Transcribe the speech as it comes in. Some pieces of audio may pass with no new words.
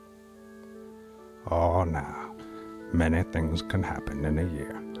Oh, now, many things can happen in a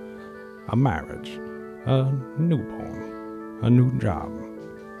year. A marriage, a newborn, a new job,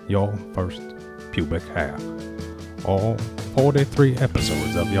 your first pubic hair. All 43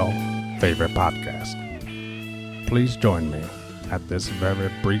 episodes of your favorite podcast. Please join me at this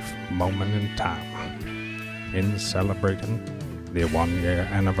very brief moment in time in celebrating the 1-year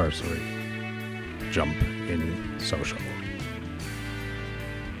anniversary. Jump in social.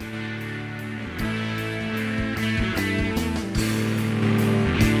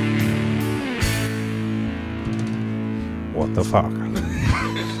 What the fuck?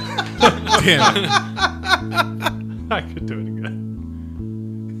 Damn it. I could do it again.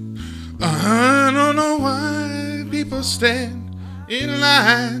 I don't know why people stand in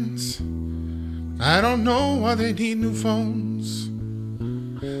lines. I don't know why they need new phones.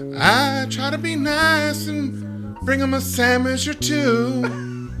 I try to be nice and bring them a sandwich or two.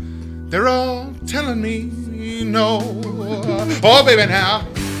 They're all telling me no. Oh, baby, now.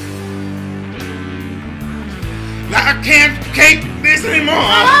 I can't take this anymore.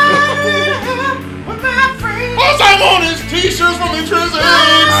 All I want is t-shirts from the prison.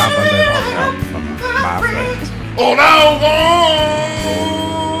 Have a little help from my friends. All I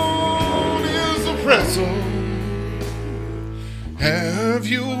want is a pretzel. Have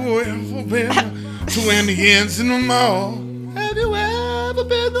you ever been to Indians in the mall? Have you ever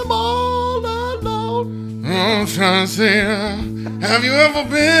been to the mall alone? I'm trying to say, have you ever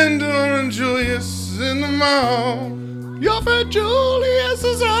been to Orange Julius in the mall? Your friend Julius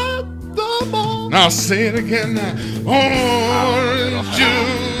is at the mall. Now say it again now. Orange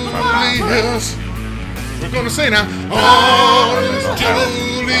Julius. We're gonna say now. Orange Julius.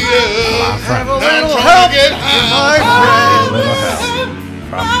 Have a little help, my friend. A little help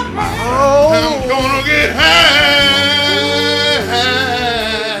from my friends. I'm gonna get high.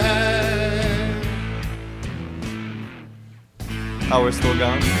 Oh, we're still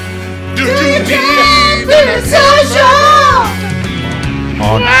going? Do you need a social?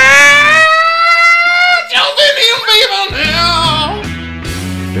 Oh, no. Jump in here, baby, now.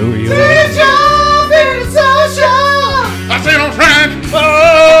 Do you? Jump in social. I said I'm trying.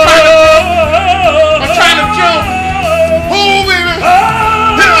 I'm trying to jump. Oh, baby.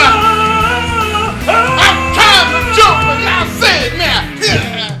 I'm trying to jump, and I said now.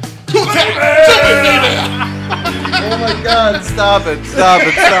 Yeah. Two times. Jump it, baby. Oh my God! Stop it!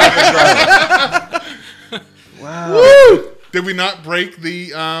 Wow. Woo! Did we not break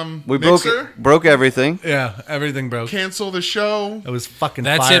the We mixer? broke everything. Yeah, everything broke. Cancel the show. It was fucking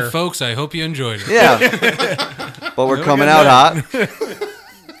That's fire. it, folks. I hope you enjoyed it. Yeah, but we're coming out hot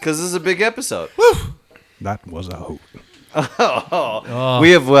because this is a big episode. That was a hoot.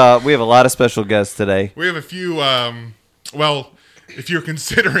 We have a lot of special guests today. We have a few. Well, if you're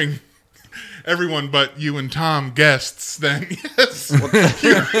considering everyone but you and Tom guests, then yes.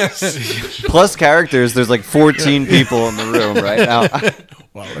 Plus characters. There's like 14 people in the room right now.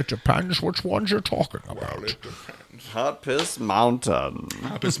 Well, it depends which ones you're talking about. Hot Piss Mountain.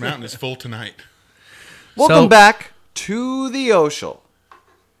 This mountain is full tonight. Welcome back to the Oshel.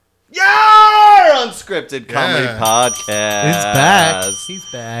 Your unscripted comedy podcast. He's back. He's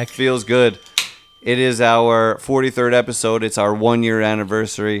back. Feels good. It is our 43rd episode. It's our 1-year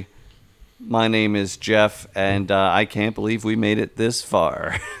anniversary. My name is Jeff, and I can't believe we made it this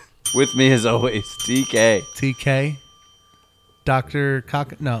far. With me, as always, TK. TK. Dr.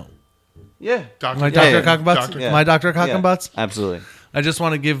 Cock... No. Yeah. My Dr. Cockenbutts? Yeah. My Dr. Cockenbutts? Yeah, absolutely. I just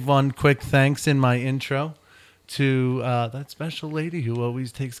want to give one quick thanks in my intro to that special lady who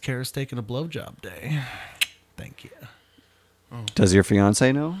always takes care of steak and a blowjob day. Thank you. Does your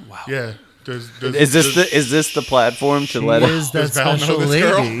fiance know? Wow. Yeah. Is Is this the platform to let Is that Does Val know special this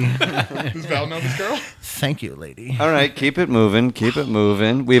lady? Does Val know this girl? Thank you, lady. All right, keep it moving. Keep it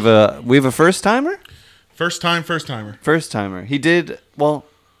moving. We have a first timer. First timer. First timer. He did well.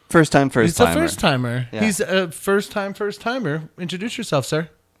 First timer. He's a first timer. Yeah. He's a first timer. Introduce yourself, sir.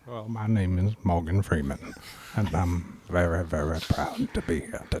 Well, my name is Morgan Freeman, and I'm very, very proud to be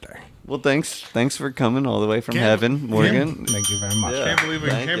here today. Well, thanks for coming all the way from heaven, Morgan. Thank you very much. Yeah. Can't Thank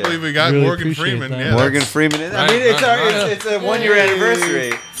believe you. we got Really Morgan appreciate Freeman. that. Yeah, Morgan Freeman. I mean, it's a 1-year anniversary.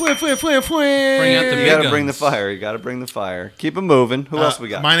 Bring out the You big gotta bring the guns. fire. You gotta bring the fire. Keep it moving. Who else we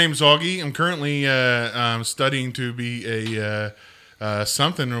got? My name's Augie. I'm currently studying to be a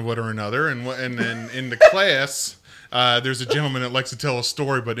something or what or another, and then in the class, there's a gentleman that likes to tell a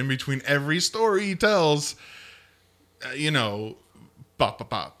story, but in between every story he tells, bop bop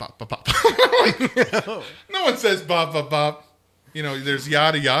bop bop bop bop. No one says bop bop bop. You know, there's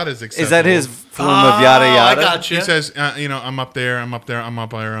yada yadas acceptable. Is that his form of yada yada? I got you. He says, you know, I'm up there on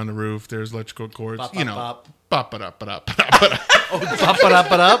the roof. There's electrical cords. Bop, You bop, know, bop. bop it up, but up, but up.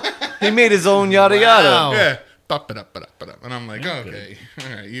 Up it up. He made his own yada yada. Wow. Yeah, bop it up, but up, but up. And I'm like, okay,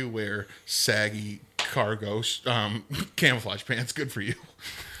 all right, you wear saggy cargo camouflage pants. Good for you.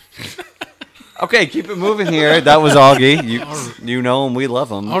 Okay, keep it moving here. That was Augie. You know him. We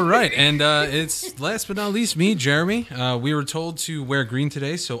love him. All right, and it's last but not least me, Jeremy. We were told to wear green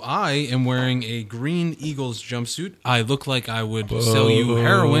today, so I am wearing a green Eagles jumpsuit. I look like I would sell you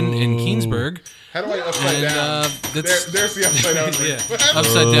heroin in Keensburg. How do I upside And, down? that's- There's the upside down. Yeah,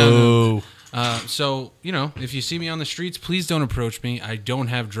 upside down. So, you know, if you see me on the streets, please don't approach me. I don't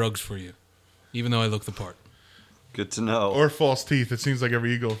have drugs for you, even though I look the part. Good to know. Or false teeth. It seems like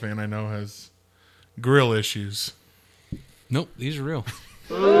every Eagle fan I know has grill issues. Nope, these are real.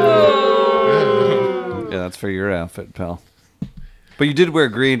 Yeah, that's for your outfit, pal. But you did wear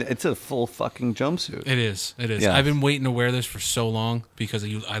green. It's a full fucking jumpsuit. It is. Yeah. I've been waiting to wear this for so long because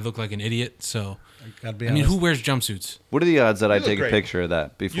I look like an idiot. So, Gotta be I mean, honest. who wears jumpsuits? What are the odds that I look take great. a picture of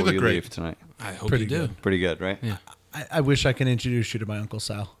that before look you great. leave tonight? I hope Pretty you do. good. Pretty good, right? Yeah, I wish I could introduce you to my Uncle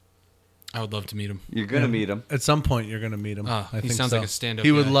Sal. I would love to meet him. You're gonna meet him. At some point, you're going to meet him. Ah, I he think sounds so. like a stand-up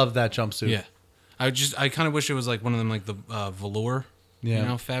He would guy. love that jumpsuit. Yeah, I kind of wish it was like one of them, like the velour, Yeah. you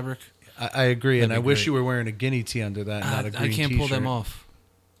know, fabric. I agree, and I That'd be wish great. you were wearing a guinea tee under that, not a green I can't t-shirt. pull them off.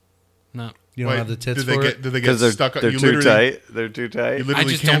 No, You don't Wait, have the tits did they for get? it? Did they get Because they're stuck? they're you too literally- tight. They're too tight. You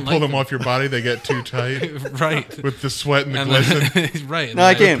literally just can't don't pull like them them. off your body. They get too tight right. with the sweat and the And glisten. then, right. No,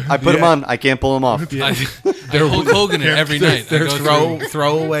 I can't. I put them on. I can't pull them off. I Hulk Hogan it every night. I They're go through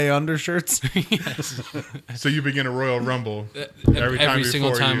throwaway undershirts. So you begin a Royal Rumble every single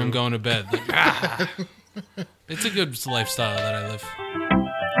before time you- I'm going to bed. Like, ah. It's a good lifestyle that I live.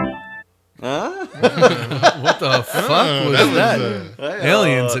 What the fuck was that?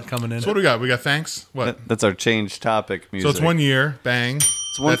 Aliens are coming in. So what do we got? We got thanks. What? That's our change topic music. So it's 1 year. Bang.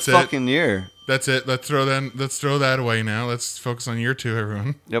 It's one That's fucking year. That's it. Let's throw that away now. Let's focus on year 2,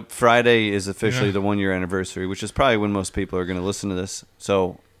 everyone. Yep. Friday is officially Yeah. the 1 year anniversary, which is probably when most people are going to listen to this.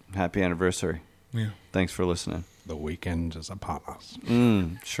 So happy anniversary. Yeah. Thanks for listening. The weekend is upon us.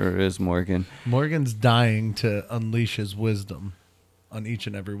 Sure is, Morgan. Morgan's dying to unleash his wisdom on each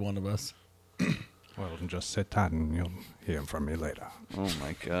and every one of us. Well, just sit tight and you'll hear from me later. Oh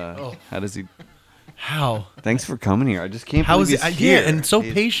my god. How does he? How? Thanks for coming here. I just can't How believe is it? he's here. Yeah, and so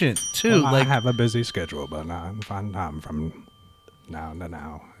He's- patient too. Well, like I have a busy schedule, but I find time from now to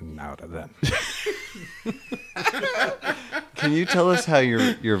now and now to then. Can you tell us how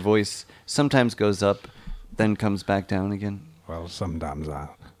your voice sometimes goes up, then comes back down again? Well, sometimes I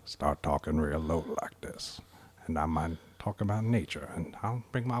start talking real low like this, and I might talk about nature, and I'll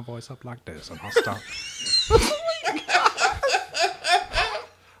bring my voice up like this, and I'll start.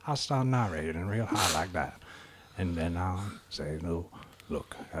 I'll start narrating real high like that, and then I'll say, "No,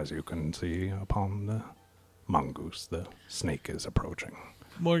 look, as you can see upon the mongoose, the snake is approaching,"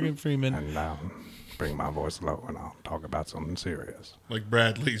 Morgan Freeman. and I'll bring my voice low, and I'll talk about something serious, Like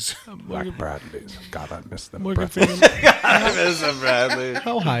Bradley's. like Bradley's. God, I miss them. Morgan pretzels. Freeman. I miss him, Bradley.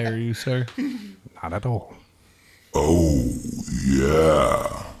 How high are you, sir? Not at all.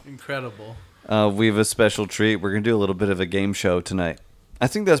 Incredible. We have a special treat. We're going to do a little bit of a game show tonight. I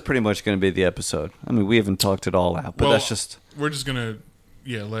think that's pretty much going to be the episode. I mean, we haven't talked it all out, but Well, that's just... We're just gonna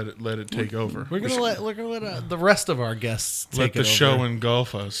let it take over. We're gonna let the rest of our guests take Let the it show over.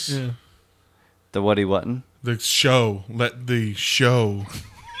 engulf us. Yeah. The whatty whattin'? The show. Let the show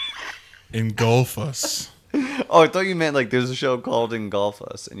engulf us. Oh, I thought you meant like there's a show called Engulf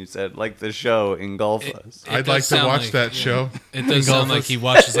Us, and you said like the show Engulf Us. I'd does like to sound watch like- that yeah. show. It does sound like he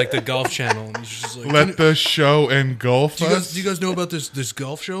watches like the golf channel. And he's just like, Let the show engulf do us. you guys know about this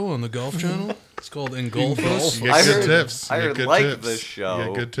golf show on the golf channel? It's called Engulf Us. You get I good heard- tips. I You get heard good like tips. this show. You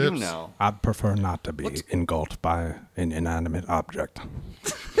get good tips. You know. I'd prefer not to be engulfed by an inanimate object.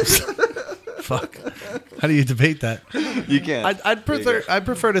 Fuck. How do you debate that? You can't. I'd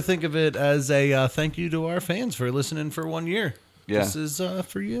prefer to think of it as a thank you to our fans for listening for 1 year. Yeah. This is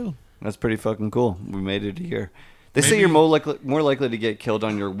for you. That's pretty fucking cool. We made it here. They say Maybe- you're more likely to get killed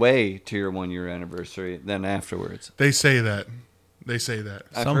on your way to your 1 year anniversary than afterwards. They say that. They say that.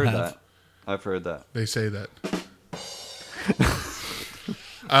 I've Some heard have. that. I've heard that. They say that.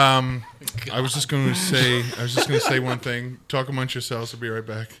 I was just going to say one thing. Talk amongst yourselves. I'll be right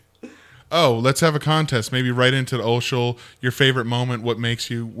back. Oh, let's have a contest. Maybe write into the Oshel your favorite moment. What makes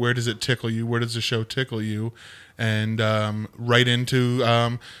you? Where does it tickle you? Where does the show tickle you? And write into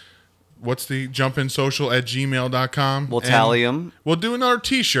what's the jumpinsocial@gmail.com. We'll tally them. We'll do another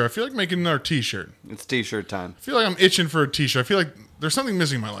t-shirt. I feel like making another t-shirt. It's t-shirt time. I feel like I'm itching for a t-shirt. I feel like there's something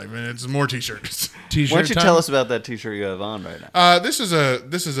missing in my life, and it's more t-shirts. T-shirt Why don't you time? tell us about that t-shirt you have on right now? This is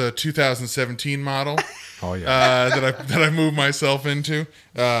a 2017 model. Oh yeah. That I moved myself into.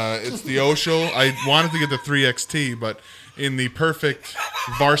 It's the Oshel. I wanted to get the 3XT, but in the perfect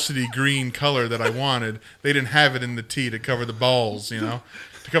varsity green color that I wanted, they didn't have it in the T to cover the balls, to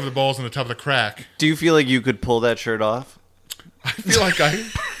cover the balls on the top of the crack. Do you feel like you could pull that shirt off? I feel like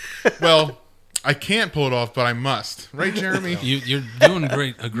I can't pull it off, but I must. Right, Jeremy? You're doing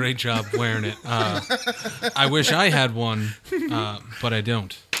a great job wearing it. I wish I had one, but I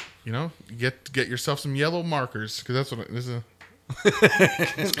don't. Get yourself some yellow markers, because that's what this is.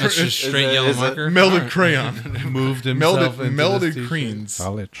 That's just straight yellow marker. Melted crayon. Moved himself into Melted this creams.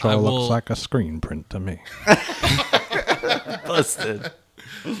 Well, it sure looks like a screen print to me. Busted.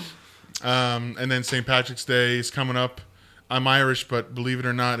 And then St. Patrick's Day is coming up. I'm Irish, but believe it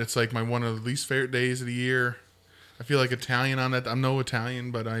or not, it's like one of the least favorite days of the year. I feel like Italian on that. I'm no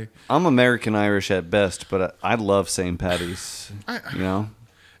Italian, but I'm American Irish at best, but I love St. Patty's.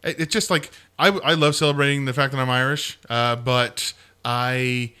 It's just like I love celebrating the fact that I'm Irish, but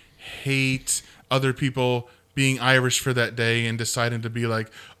I hate other people being Irish for that day and deciding to be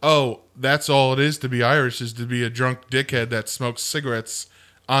like, oh, that's all it is to be Irish, is to be a drunk dickhead that smokes cigarettes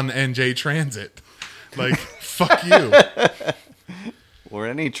on NJ Transit. Like, fuck you. Or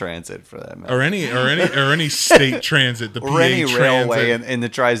any transit for that matter. Or any state transit, the Or PA any transit. railway in the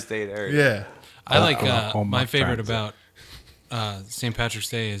tri-state area. Yeah. I like on my my favorite transit. about St. Patrick's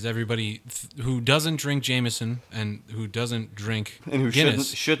Day is everybody who doesn't drink Jameson and who doesn't drink And who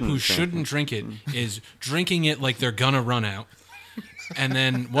Guinness, shouldn't drink it, is drinking it like they're gonna run out. And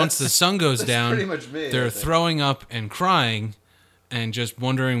then once the sun goes down, pretty much me, I they're think. throwing up and crying and just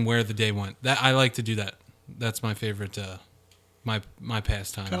wondering where the day went. That I like to do that. That's my favorite my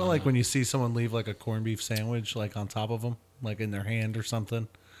pastime. Kind of like when you see someone leave like a corned beef sandwich like on top of them, like in their hand or something,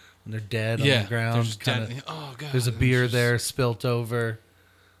 and they're dead on the they're ground. just Kinda, dead. Oh god. there's a it's beer just- there spilt over,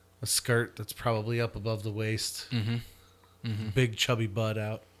 a skirt that's probably up above the waist, big chubby butt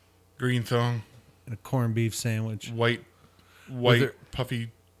out, Green thong, and a corned beef sandwich white her-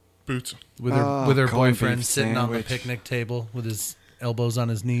 puffy boots. with her corned boyfriend beef sitting on the sandwich. picnic table with his elbows on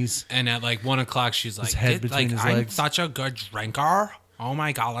his knees. And at like 1 o'clock, she's like, head between his I'm legs. such a good drinker. Oh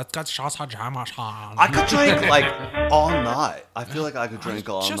my god, let's get shots of Jameson. I could drink like all night. I feel like I could drink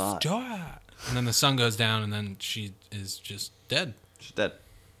all Just night. do it. And then the sun goes down, and then she is just dead. She's dead.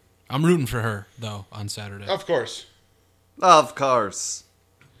 I'm rooting for her though on Saturday. Of course. Of course.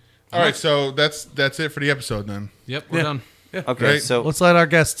 All right, so that's it for the episode then. Yep, we're Yeah. done. Okay, Right. so Let's let our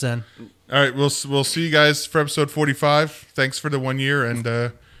guests in. All right, we'll see you guys for episode 45. Thanks for the 1 year, and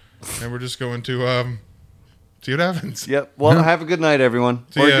we're just going to see what happens. yep. Well, have a good night, everyone,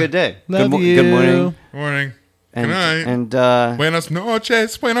 See or ya. a good day. Love good, you. good morning. Morning. And, Good night. And Buenas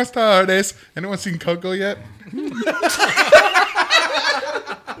noches, buenas tardes. Anyone seen Coco yet?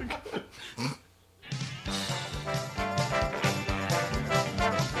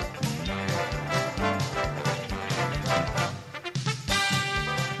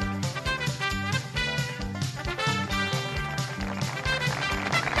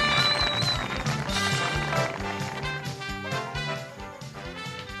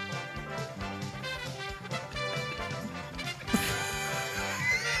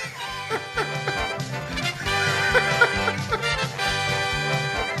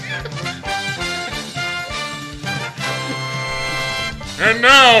 And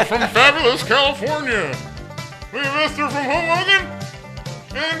now, from fabulous California, we have Esther from Hoboken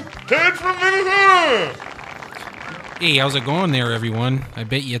and Ted from Minnesota. Hey, how's it going there, everyone? I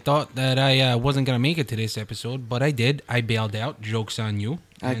bet you thought that I wasn't gonna make it to this episode, but I did. I bailed out. Joke's on you.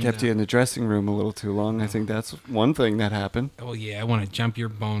 I And, kept you in the dressing room a little too long. I think that's one thing that happened. Oh yeah, I want to jump your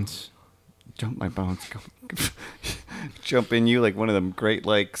bones. Jump my bones. Jump in you like one of them Great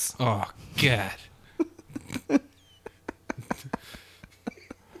Lakes. Oh god.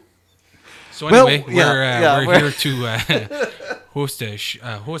 So Well, anyway, yeah, we're we're- here to host a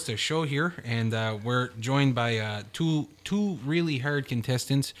show here, and we're joined by two really hard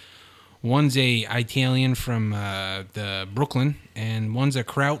contestants. One's a Italian from the Brooklyn, and one's a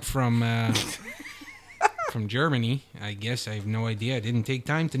Kraut from from Germany. I guess I have no idea. I didn't take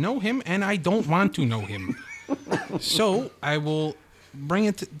time to know him, and I don't want to know him. So I will bring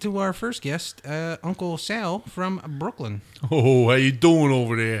it to our first guest, Uncle Sal from Brooklyn. Oh, how you doing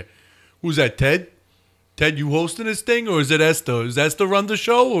over there? Who's that, Ted? Ted, you hosting this thing, or is it Esther? Is Esther run the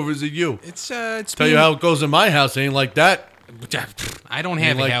show, or is it you? It's Tell you how it goes in my house, ain't like that. I don't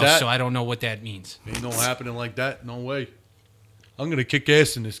have a like house, that? so I don't know what that means. Ain't no happening like that. No way. I'm going to kick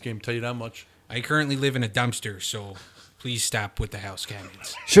ass in this game, tell you that much. I currently live in a dumpster, so please stop with the house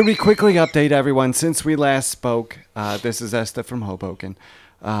cabinets. Should we quickly update everyone since we last spoke? This is Esther from Hoboken.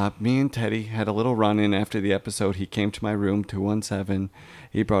 Me and Teddy had a little run-in after the episode. He came to my room, 217.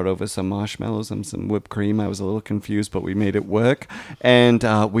 He brought over some marshmallows and some whipped cream. I was a little confused, but we made it work. And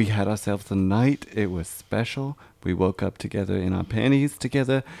we had ourselves a night. It was special. We woke up together in our panties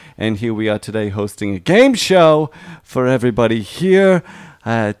together. And here we are today hosting a game show for everybody here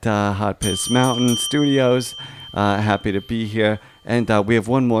at Hot Piss Mountain Studios. Happy to be here. And we have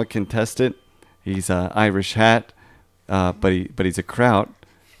one more contestant. He's Irish hat, but he's a kraut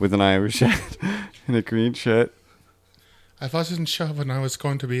with an Irish hat and a green shirt. I wasn't sure when I was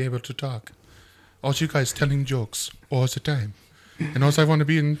going to be able to talk. All you guys telling jokes all the time. And also I want to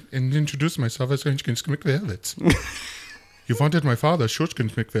be and introduce myself as Shurskins McVelvets. You wanted my father,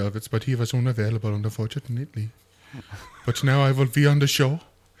 Shurskins McVelvets, but he was unavailable, unfortunately. But now I will be on the show,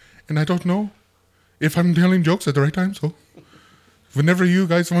 and I don't know if I'm telling jokes at the right time, so whenever you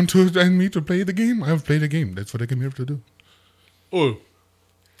guys want to and me to play the game, I'll play the game. That's what I came here to do. Oh,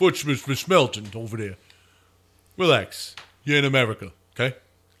 what's Miss Melton over there? Relax. You're in America, okay?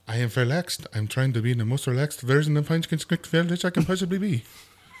 I am relaxed. I'm trying to be the most relaxed version of Shurskins McVelvets I can possibly be.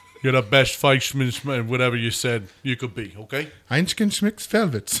 You're the best Feischman, whatever you said you could be, okay? Shurskins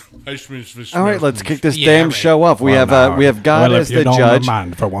McVelvets. All right, let's kick this Yeah, damn right. show off. We have God well, as if you the don't judge.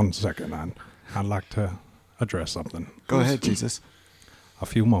 mind for 1 second, I'd like to address something. Go ahead, Jesus. A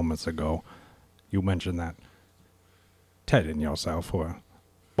few moments ago, you mentioned that Ted and yourself were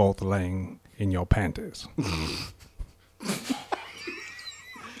both laying in your panties.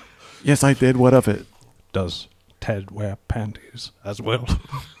 Yes, I did. What of it? Does Ted wear panties as well?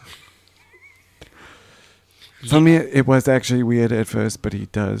 For me, it was actually weird at first, but he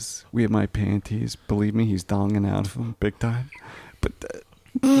does wear my panties. Believe me, he's donging out of them big time. But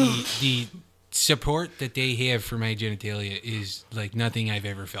The support that they have for my genitalia is like nothing I've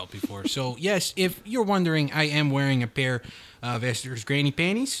ever felt before. So, yes, if you're wondering, I am wearing a pair of Esther's granny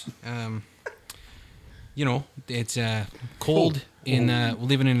panties. You know, it's cold in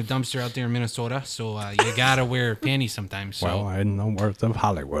living in a dumpster out there in Minnesota, so you gotta wear panties sometimes. So, Well, in the words of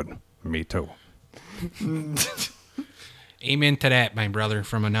Hollywood, me too. amen to that, my brother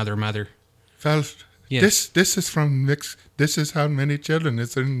from another mother. Well, Yes. this is from mixed. This is how many children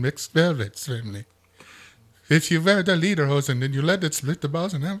is in mixed velvets family. If you wear the lederhosen, then you let it split the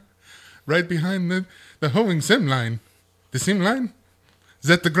balls and have right behind the hoeing seam line. The seam line? Is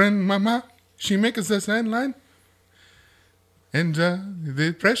that the grandmama? She makes the sand line? And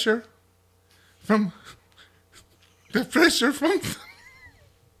the pressure from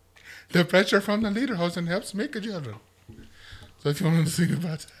the lederhosen helps make a children. So if you want to think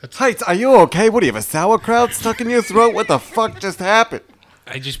about that. Heights, are you okay? What do you have, a sauerkraut stuck in your throat? What the fuck just happened?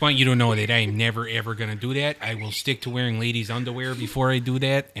 I just want you to know that I am never, ever going to do that. I will stick to wearing ladies' underwear before I do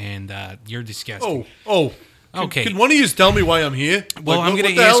that, and you're disgusting. Okay. Can one of you tell me why I'm here? Well, I'm what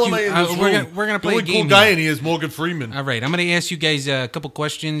gonna the hell ask am you- I in this we're room? gonna- we're gonna play The a only game cool guy here. in here is Morgan Freeman. All right, I'm going to ask you guys a couple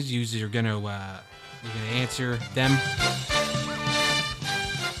questions. You're going to answer them.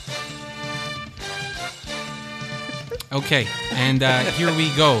 Okay, and here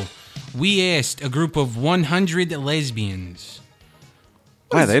we go. We asked a group of 100 lesbians.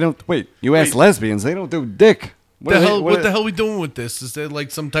 Why, they don't... Wait, you asked lesbians. They don't do dick. What the hell are we doing with this? Is there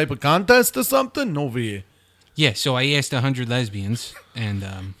like some type of contest or something over here? Yeah, so I asked 100 lesbians, and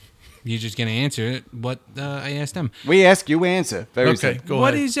you're just going to answer what I asked them. We ask, you answer. Very Okay, simple. go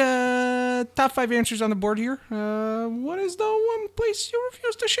What ahead. is top 5 answers on the board here? What is the one place you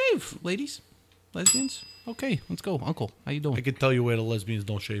refuse to shave, ladies, lesbians? Okay, let's go, Uncle. How you doing? I can tell you where the lesbians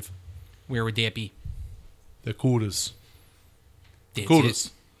don't shave. Where would that be? They're cooters. That's Cooters.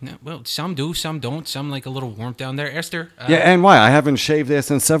 it. No, well, some do, some don't. Some like a little warmth down there. Esther. Yeah, and why? I haven't shaved there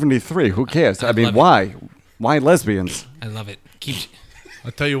since 73. Who cares? I mean, love it. why? Why lesbians? I love it. Keep.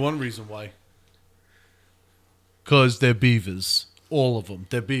 I'll tell you one reason why. Because they're beavers. All of them.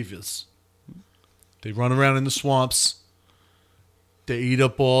 They're beavers. They run around in the swamps. They eat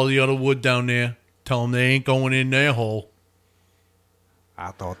up all the other wood down there. Tell them they ain't going in their hole.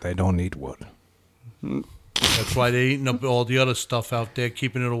 I thought they don't need wood. That's why they're eating up all the other stuff out there,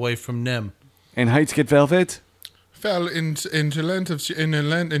 keeping it away from them. And Heights get velvet? Well, in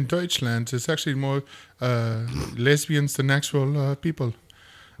Deutschland, it's actually more lesbians than actual people.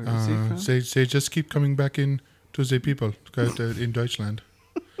 They just keep coming back in to the people in Deutschland.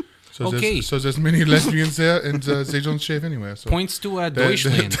 So Okay. there's many lesbians there, and they don't shave anywhere. So Points to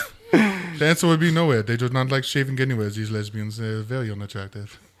Deutschland. The answer would be nowhere. They do not like shaving anywhere. These lesbians, they're very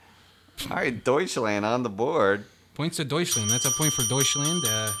unattractive. All right, Deutschland on the board. Points to Deutschland. That's a point for Deutschland.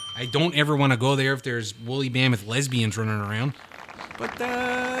 I don't ever want to go there if there's woolly mammoth lesbians running around. But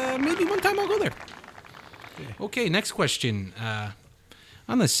maybe one time I'll go there. Okay, next question.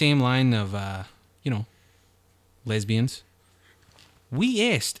 On the same line of, lesbians,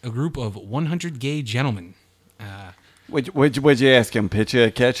 we asked a group of 100 gay gentlemen. What'd you ask him? Pitcher,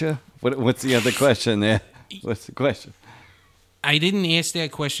 catcher? What's the other question there? What's the question? I didn't ask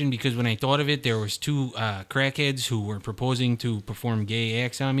that question because when I thought of it, there was two crackheads who were proposing to perform gay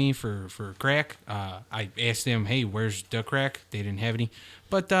acts on me for crack. I asked them, hey, where's the crack? They didn't have any.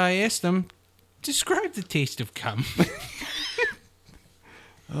 But I asked them, describe the taste of cum.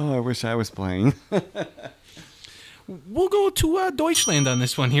 Oh, I wish I was playing. We'll go to Deutschland on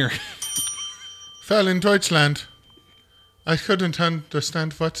this one here. Well, in Deutschland, I couldn't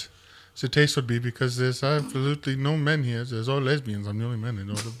understand what the taste would be because there's absolutely no men here. There's all lesbians. I'm the only man in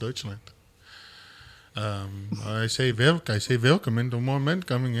all of Deutschland. I say welcome to more men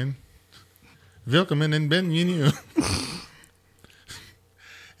coming in. Welcome in bienvenue.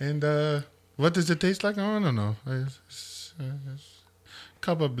 And what does it taste like? Oh, I don't know. It's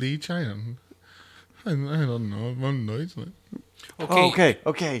cup of bleach. I don't know. I'm Deutschland. Okay.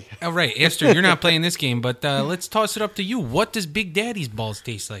 All right, Esther, you're not playing this game, but let's toss it up to you. What does Big Daddy's balls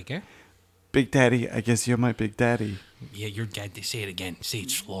taste like, eh? Big Daddy, I guess you're my Big Daddy. Yeah, your dad. Say it again. Say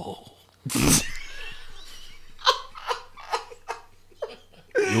it slow.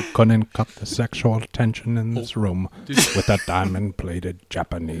 You couldn't cut the sexual tension in this room with a diamond-plated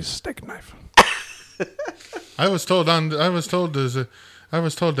Japanese steak knife. I was told that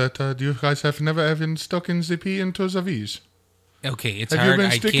you guys have never even stuck in the pee into the V's. Okay, it's Have you hard.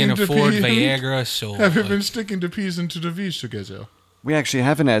 been I sticking can't to afford pee? Viagra, so... Have you been sticking the peas into the V's together? We actually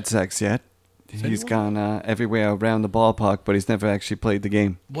haven't had sex yet. He's gone everywhere around the ballpark, but he's never actually played the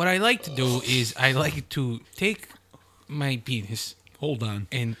game. What I like to do is I like to take my penis... Hold on.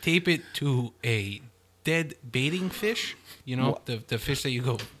 and tape it to a dead baiting fish. You know, the fish that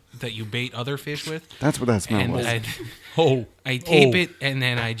you bait other fish with. That's what that smell And was. I tape it and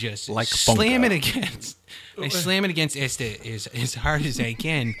then I just Like slam Funko. it against. I slam it against Esther as hard as I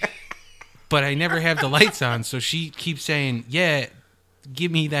can, but I never have the lights on, so she keeps saying, "Yeah,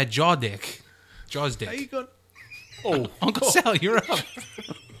 give me that jaws dick." Uncle Sal, you're up.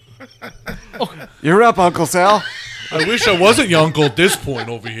 You're up, Uncle Sal. I wish I wasn't your uncle at this point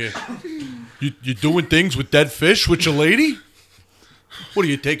over here. You doing things with dead fish with your lady? What do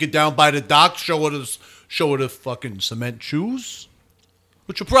you take it down by the dock? Show her the fucking cement shoes?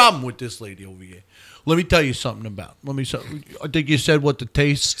 What's your problem with this lady over here? Let me tell you something about. I think you said what the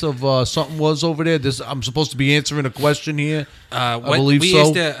taste of something was over there. I'm supposed to be answering a question here. I believe we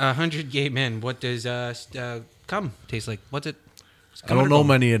so. asked 100 gay men, what does cum taste like? What's it? I don't know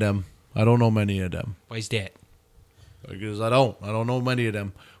many of them. Why is that? Because I don't know many of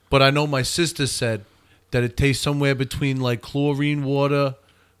them. But I know my sister said that it tastes somewhere between like chlorine water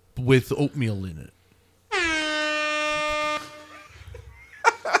with oatmeal in it.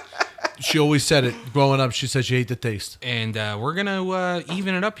 She always said it growing up. She said she hated the taste. And we're going to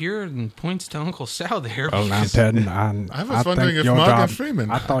even it up here and points to Uncle Sal there. Well, now, because- Ted, I was wondering if your Morgan job,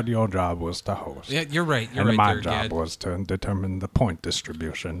 Freeman- I thought your job was to host. Yeah, you're right. You're and right my there, job Gad. was to determine the point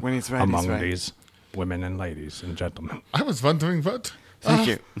distribution When he's right, among he's right. these women and ladies and gentlemen. I was wondering what. Thank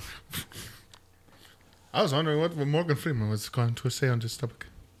you. I was wondering what Morgan Freeman was going to say on this topic.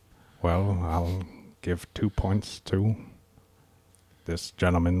 Well, I'll give 2 points to this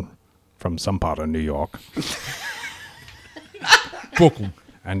gentleman from some part of New York. Brooklyn.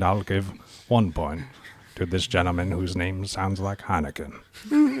 And I'll give 1 point to this gentleman whose name sounds like Heineken.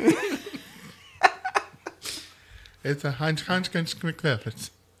 It's a Heinz McClefford.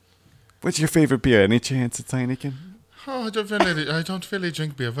 What's your favorite beer? Any chance it's Heineken? Oh, I don't really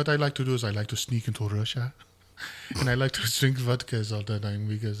drink beer. What I like to do is I like to sneak into Russia. And I like to drink vodkas all the time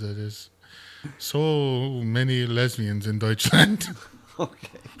because there is so many lesbians in Deutschland.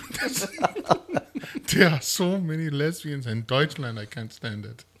 Okay. There are so many lesbians in Deutschland, I can't stand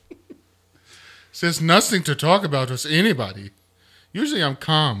it. There's nothing to talk about with anybody. Usually I'm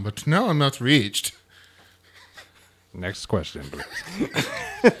calm, but now I'm not reached. Next question, please.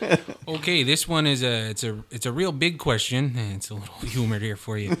 Okay, this one is it's a real big question, and it's a little humor here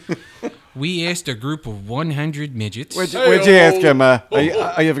for you. We asked a group of 100 midgets. What'd you ask him? Are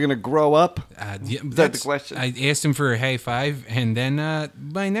you ever going to grow up? Yeah, Is that the that's- question? I asked him for a high five, and then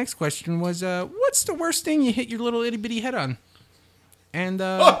my next question was, what's the worst thing you hit your little itty bitty head on? And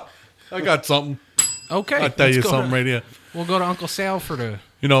I got something. Okay. I'll tell let's you go something to- right here. We'll go to Uncle Sal for the.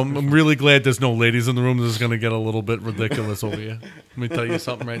 You know, I'm really glad there's no ladies in the room. This is going to get a little bit ridiculous over here. Let me tell you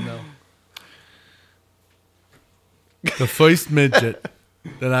something right now. The first midget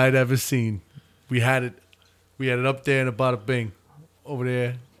that I'd ever seen, we had it up there in a Bada Bing, over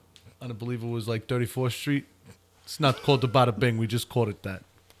there. I don't believe it was like 34th Street. It's not called the Bada Bing. We just called it that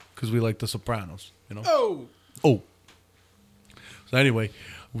because we like The Sopranos. You know. Oh. So anyway,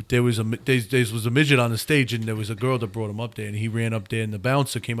 there was a midget on the stage, and there was a girl that brought him up there, and he ran up there, and the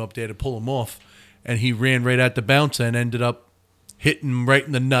bouncer came up there to pull him off, and he ran right at the bouncer and ended up hitting him right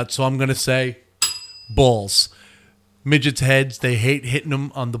in the nuts. So I'm gonna say, balls. Midgets' heads, they hate hitting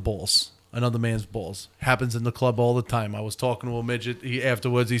them on the balls. Another man's balls. Happens in the club all the time. I was talking to a midget.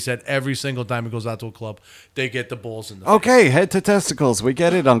 Afterwards, he said every single time he goes out to a club, they get the balls in the Okay, head to testicles. We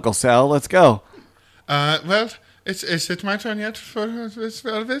get it, Uncle Sal. Let's go. Well, is it my turn yet for this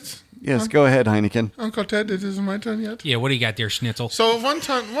Velvet? Yes, go ahead, Heineken. Uncle Ted, it isn't my turn yet. Yeah, what do you got there, Schnitzel? So once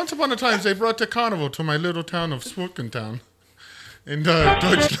upon a time, they brought the carnival to my little town of Schwuckentown in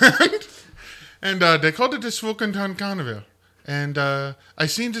Deutschland. And they called it the Schwuckentown Carnival. And I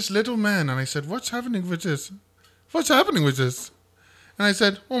seen this little man, and I said, what's happening with this? What's happening with this? And I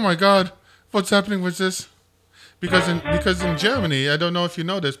said, oh my God, what's happening with this? Because in Germany, I don't know if you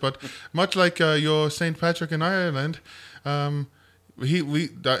know this, but much like your St. Patrick in Ireland, Germany,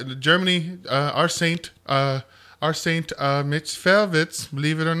 our saint Mitzverwitz,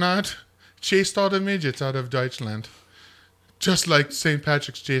 believe it or not, chased all the midgets out of Deutschland, just like St.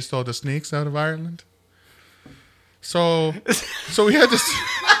 Patrick's chased all the snakes out of Ireland. So we had this.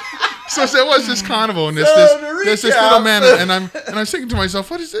 So there was this carnival, and there's this little man, and I'm thinking to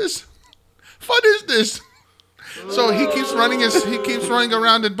myself, what is this? What is this? So he keeps running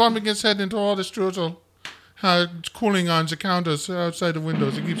around and bumping his head into all the strudel, cooling on the counters outside the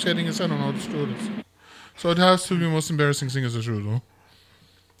windows. He keeps hitting his head on all the strudels. So it has to be the most embarrassing thing as a strudel.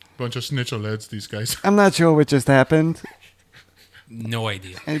 Bunch of snitchel heads, these guys. I'm not sure what just happened. No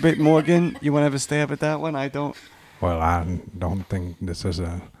idea. Anybody, Morgan, you want to have a stab at that one? I don't. Well, I don't think this is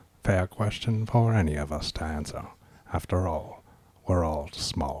a fair question for any of us to answer. After all, we're all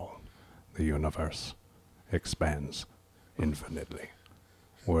small. The universe expands infinitely.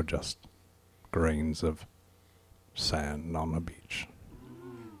 We're just grains of sand on a beach.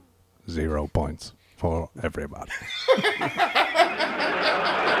 0 points for everybody.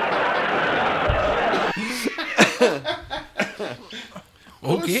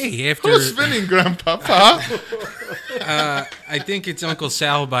 Okay, after Who's spinning, Grandpapa? I think it's Uncle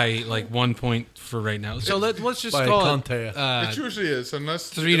Sal by like 1 point for right now. So let's just By a call contest. It usually is, unless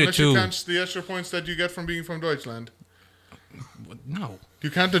 3 to you 2. count the extra points that you get from being from Deutschland. No.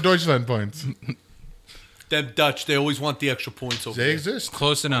 You count the Deutschland points. Them Dutch, they always want the extra points over They there. exist.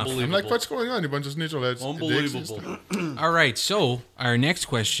 Close enough. I'm like, what's going on? You bunch of snitchel heads. They exist. Unbelievable. All right, so our next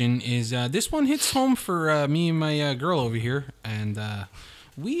question is this one hits home for me and my girl over here, and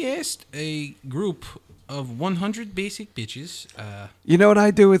we asked a group of 100 basic bitches. You know what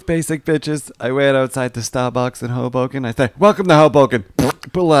I do with basic bitches? I wait outside the Starbucks in Hoboken. I say, welcome to Hoboken. Put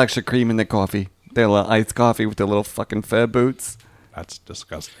a little extra cream in the coffee. Their little iced coffee with their little fucking fur boots. That's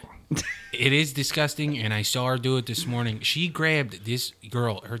disgusting. It is disgusting, and I saw her do it this morning. She grabbed this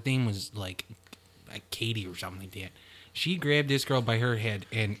girl. Her name was like Katie or something like that. She grabbed this girl by her head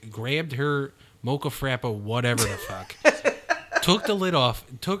and grabbed her mocha frappa, whatever the fuck. Took the lid off,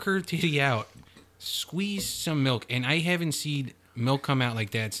 took her titty out, squeezed some milk, and I haven't seen milk come out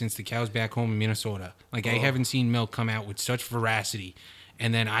like that since the cows back home in Minnesota. Like, I haven't seen milk come out with such veracity.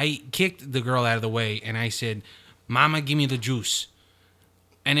 And then I kicked the girl out of the way, and I said, Mama, give me the juice.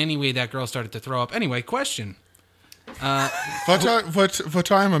 And anyway, that girl started to throw up. Anyway, question.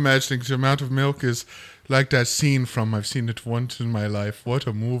 What I'm imagining the amount of milk is like that scene from I've seen it once in my life. What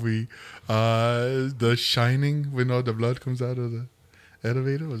a movie. The Shining, when all the blood comes out of the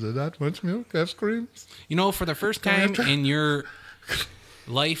elevator. Was it that much milk? That screams? You know, for the first time in your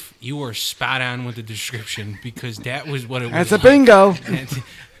life, you were spot on with the description because that was what it was. That's a bingo. And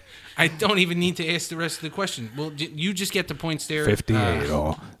I don't even need to ask the rest of the question. Well, you just get the points there. 58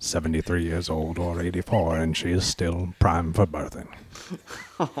 or 73 years old or 84, and she is still prime for birthing.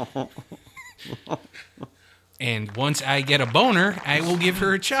 And once I get a boner, I will give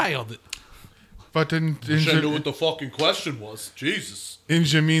her a child. But in I knew what the fucking question was. Jesus.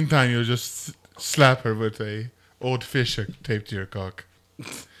 the meantime, you just slap her with a old fish taped to your cock.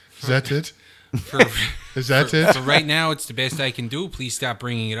 Is that it? Is that it? So right now, it's the best I can do. Please stop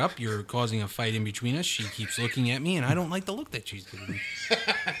bringing it up. You're causing a fight in between us. She keeps looking at me, and I don't like the look that she's giving me.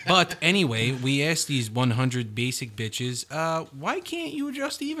 But anyway, we asked these 100 basic bitches, why can't you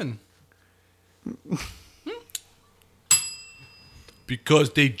adjust even?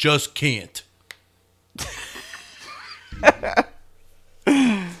 Because they just can't.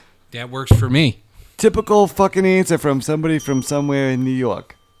 That works for me. Typical fucking answer from somebody from somewhere in New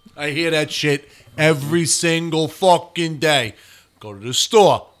York. I hear that shit every single fucking day. Go to the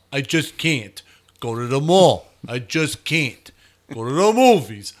store. I just can't. Go to the mall. I just can't. Go to the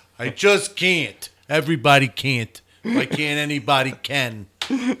movies. I just can't. Everybody can't. Why can't anybody can?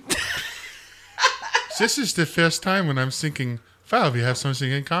 This is the first time when I'm thinking, wow, we have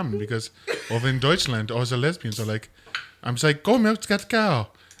something in common, because over in Deutschland, all the lesbians are like, I'm like, go milk that cow.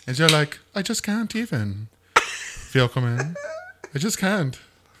 And they're like, I just can't even. Willkommen. I just can't.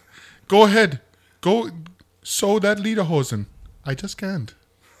 Go ahead. Go sew that lederhosen. I just can't.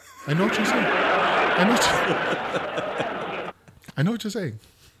 I know what you're saying. I know what you're saying.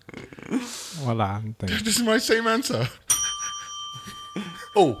 Well, I think This is my same answer.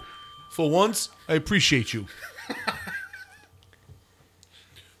 Oh, for once, I appreciate you.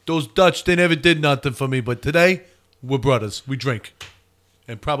 Those Dutch, they never did nothing for me, but today, we're brothers. We drink.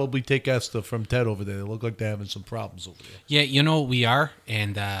 And probably take Esther from Ted over there. They look like they're having some problems over there. Yeah, you know we are,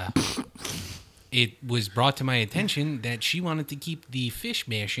 and it was brought to my attention that she wanted to keep the fish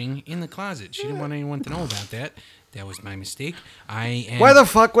mashing in the closet. She didn't want anyone to know about that. That was my mistake. Why the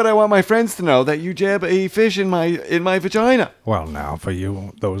fuck would I want my friends to know that you jab a fish in my vagina? Well, now, for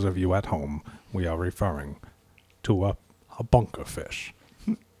you, those of you at home, we are referring to a bunker fish.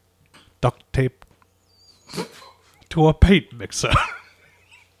 Duct tape to a paint mixer.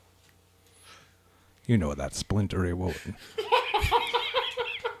 You know that splintery wood.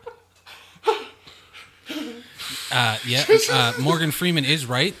 Morgan Freeman is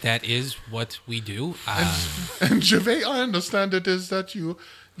right. That is what we do. And the way I understand it is that you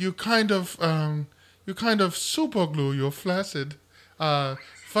kind of super glue your flaccid. What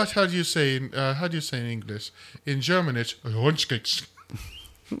how do you say in English? In German it's Wunschkick.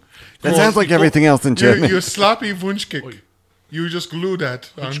 That sounds like everything else in German. You sloppy Wunschkick. You just glue that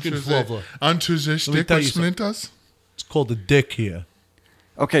onto the stick tell with you something. splinters. It's called a dick here.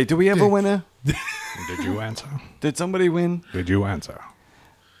 Okay, do we have a winner? Did you answer? Did somebody win? Did you answer?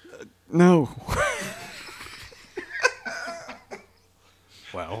 No.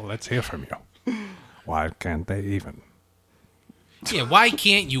 Well, let's hear from you. Why can't they even? Yeah, why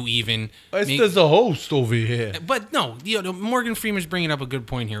can't you even? Esther's a host over here. But no, Morgan Freeman's bringing up a good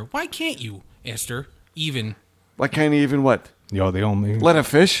point here. Why can't you, Esther, even? Why can't he even what? You're the only Let a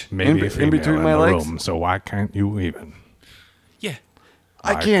fish maybe in between my the legs? room, so why can't you even? Yeah.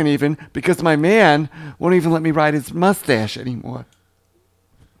 I can't even because my man won't even let me ride his mustache anymore.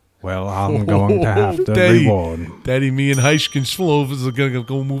 Well, I'm going to have to Daddy, reward. Daddy, me and Heischkin Slovers are going to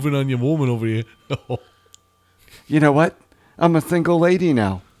go moving on your woman over here. You know what? I'm a single lady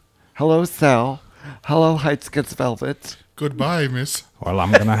now. Hello, Sal. Hello, Heitzkitz Velvet. Goodbye, miss. Well,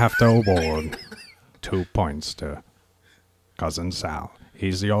 I'm going to have to award 2 points to Cousin Sal.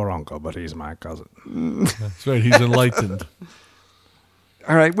 He's your uncle, but he's my cousin. That's right, he's enlightened.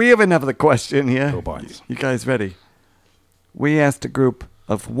 All right, we have another question here. 2 points. You guys ready? We asked a group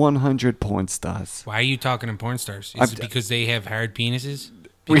of 100 porn stars. Why are you talking to porn stars? I'm- Is it because they have hard penises?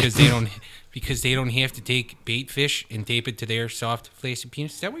 Because they don't have to take bait fish and tape it to their soft, flaccid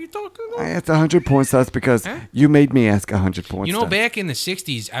penis? Is that what you're talking I about? asked 100 porn stars because Huh? you made me ask 100 porn You know, stars. back in the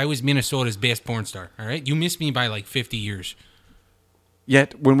 60s, I was Minnesota's best porn star, all right? You missed me by like 50 years.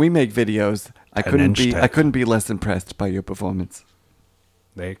 Yet when we make videos, I An inch tip. couldn't be less impressed by your performance.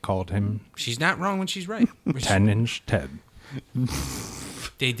 They called him She's not wrong when she's right. 10-inch Ted.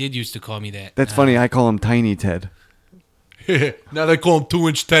 They did used to call me that. That's funny. I call him Tiny Ted. Now they call him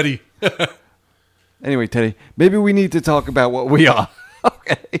 2-inch Teddy. Anyway, Teddy, maybe we need to talk about what we are.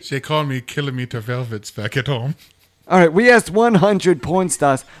 Okay. They call me Kilometer Velvets back at home. All right, we asked 100 porn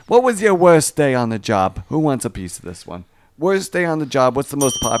stars, what was your worst day on the job? Who wants a piece of this one? Worst day on the job, what's the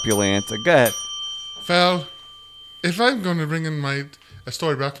most popular answer? Go ahead. Well, if I'm going to bring in a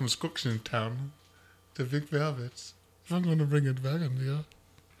story back from Skookshin Town, the Big Velvets, if I'm going to bring it back in here,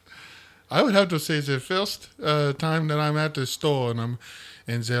 I would have to say the first time that I'm at the store and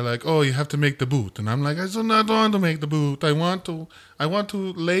they're like, oh, you have to make the boot. And I'm like, I do not want to make the boot. I want to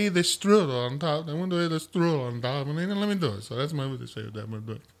lay the strudel on top. I want to lay the strudel on top. And they didn't let me do it. So that's my way to say that. I'm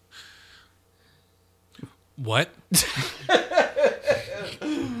doing. What?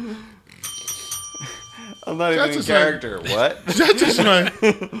 I'm not even in character. What?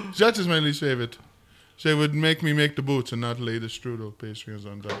 That is my least favorite. They would make me make the boots and not lay the strudel pastries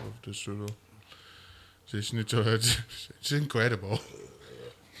on top of the strudel. It's incredible.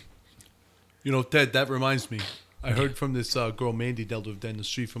 You know, Ted, that reminds me. I heard from this girl Mandy that lived down the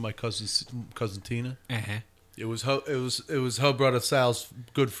street from my cousin Tina. Uh-huh. It was her brother Sal's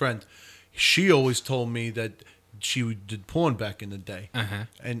good friend. She always told me that she did porn back in the day,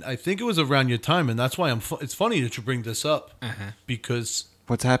 and I think it was around your time, and that's why it's funny that you bring this up because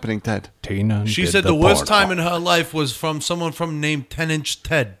What's happening, Ted? Tina. she did said the worst porno. time in her life was from someone named 10-inch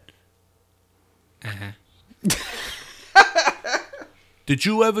Ted. Did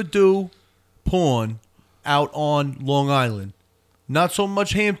you ever do porn out on Long Island? Not so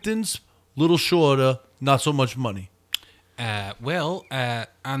much Hamptons, little shorter, not so much money. On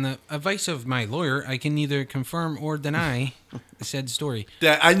the advice of my lawyer, I can neither confirm or deny said story.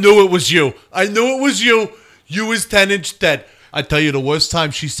 I knew it was you. I knew it was you. You was 10-inch Ted. I tell you, the worst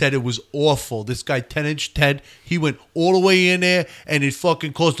time she said it was awful. This guy, 10-inch Ted, he went all the way in there and it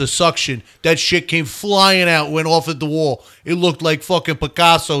fucking caused a suction. That shit came flying out, went off at the wall. It looked like fucking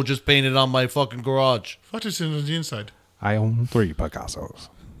Picasso just painted on my fucking garage. What is on the inside? I own 3 Picassos,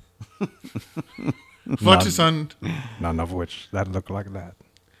 What is on? none of which that look like that.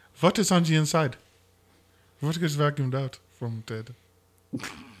 What is on the inside? What gets vacuumed out from Ted?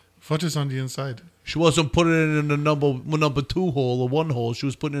 What is on the inside? She wasn't putting it in the number 2 hole or 1 hole. She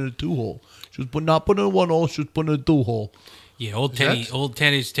was putting it in a 2 hole. She was not putting it in 1 hole. She was putting it in a 2 hole. Yeah, old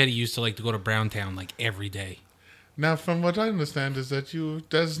Teddy used to like to go to Browntown like every day. Now, from what I understand, is that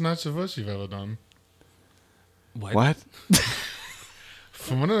that's not the worst you've ever done. What?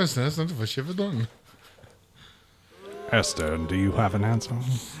 From what I understand, that's not the worst you've ever done. Esther, do you have an answer?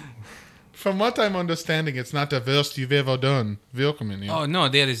 From what I'm understanding, it's not the worst you've ever done. Welcome in here. Oh no,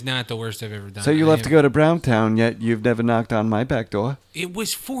 that is not the worst I've ever done. So you left to go to Browntown, yet you've never knocked on my back door. It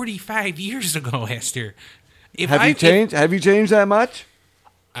was 45 years ago, Esther. Have you changed? Have you changed that much?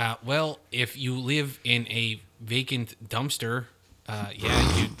 Well, if you live in a vacant dumpster,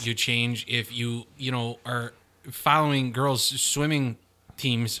 you change. If you are following girls swimming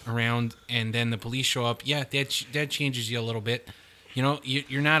teams around and then the police show up, that changes you a little bit. You know,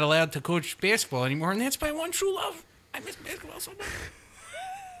 you're not allowed to coach basketball anymore, and that's my one true love. I miss basketball so much.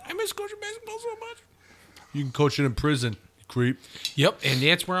 I miss coaching basketball so much. You can coach it in prison, you creep. Yep, and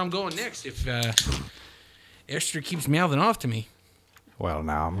that's where I'm going next if Esther keeps mouthing off to me. Well,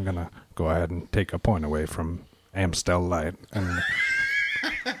 now I'm going to go ahead and take a point away from Amstel Light and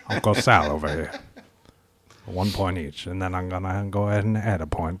Uncle Sal over here. 1 point each, and then I'm going to go ahead and add a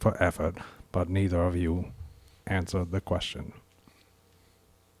point for effort, but neither of you answered the question.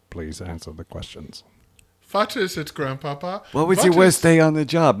 Please answer the questions. What is it, Grandpapa? What was your worst day on the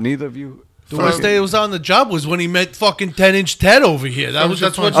job? Neither of you. The worst day it was on the job was when he met fucking 10-inch Ted over here.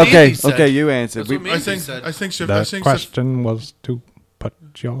 That's what Okay, Mandy said. okay, you answered. That's what I Mandy think said. The question was to put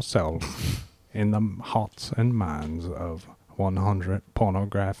yourself in the hearts and minds of 100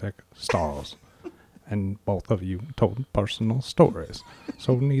 pornographic stars. And both of you told personal stories.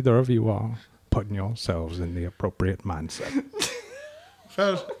 So neither of you are putting yourselves in the appropriate mindset.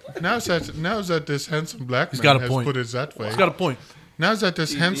 Well, now that this handsome black got man a has point. put it that way, He's got a point. now that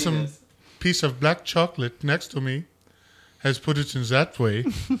this handsome piece of black chocolate next to me has put it in that way,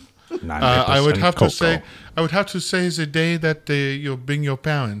 I would have to say the day that you bring your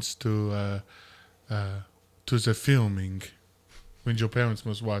parents to the filming, when your parents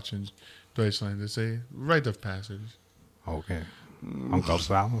must watch in Deutschland, it's a rite of passage. Okay. Uncle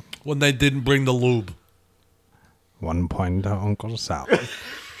Sal, When they didn't bring the lube. 1 point to Uncle Sal.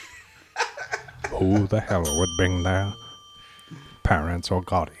 Who the hell would bring their parents or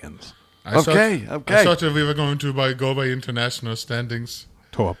guardians I Okay, thought, okay. I thought that we were going to go by international standings.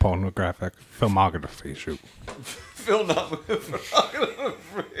 to a pornographic filmography shoot?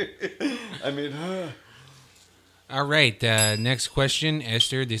 All right, next question,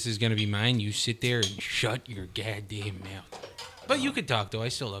 Esther. This is going to be mine. You sit there and shut your goddamn mouth. But you could talk, though. I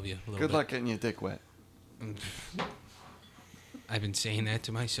still love you a little Good bit. luck getting your dick wet. I've been saying that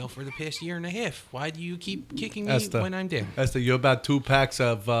to myself for the past year and a half. Why do you keep kicking me Esther. when I'm down? Esther, you're about 2 packs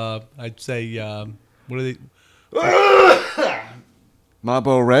of, I'd say, what are they?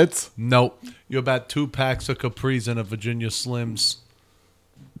 Marlboro Reds? No. You're about 2 packs of Capris and a Virginia Slims.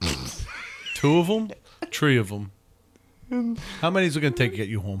 2 of them? 3 of them. How many is it going to take to get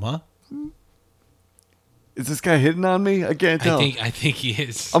you home, huh? Is this guy hitting on me? I can't tell. I think he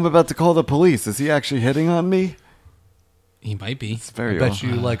is. I'm about to call the police. Is he actually hitting on me? He might be. It's I very bet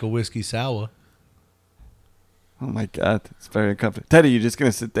you like a whiskey sour. Oh my god, it's very uncomfortable. Teddy, you're just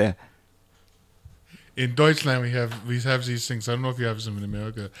gonna sit there. In Deutschland, we have these things. I don't know if you have them in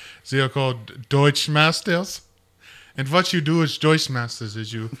America. They are called Deutschmasters. And what you do as Deutschmasters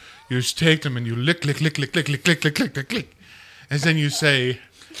is you take them and you lick, and then you say,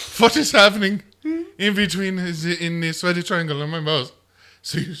 "What is happening in between in the sweaty triangle on my mouth.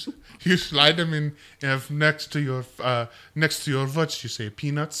 So you slide them in next to your what you say,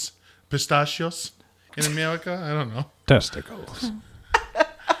 peanuts, pistachios in America. I don't know. Testicles.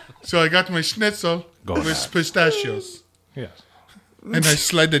 So I got my schnitzel Go with ahead. pistachios, Yes. and I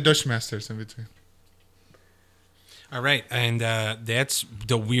slide the Dutch masters in between. All right, and that's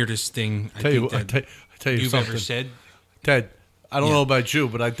the weirdest thing I Tell you, think I that tell you you've something, ever said. Ted. I don't Yeah. know about you,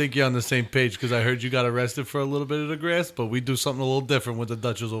 but I think you're on the same page because I heard you got arrested for a little bit of the grass, but we do something a little different with the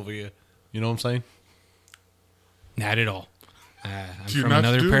Dutchess over here. You know what I'm saying? Not at all. I'm Do you from not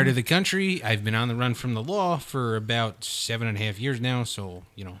another do- part of the country. I've been on the run from the law for about 7.5 years now, so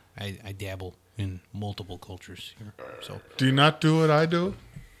I dabble in multiple cultures here. So Do you not do what I do?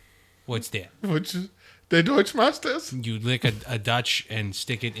 what's that? Which is the Deutsch masters? You lick a Dutch and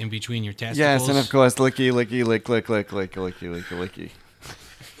stick it in between your testicles. Yes, and of course, licky, licky, lick, lick, lick, lick, licky, licky,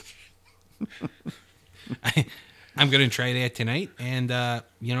 licky. I'm gonna try that tonight, and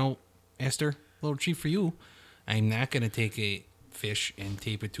Esther, a little treat for you. I'm not gonna take a fish and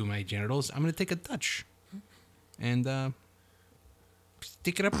tape it to my genitals. I'm gonna take a Dutch and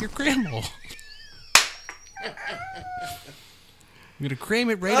stick it up your cram hole. I'm gonna cram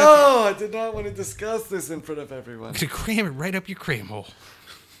it right up. Oh, I did not want to discuss this in front of everyone. I'm gonna cram it right up your cram hole.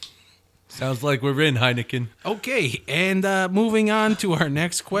 Sounds like we're in Heineken. Okay, and moving on to our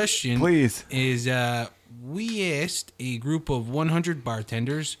next question. Please. Is we asked a group of 100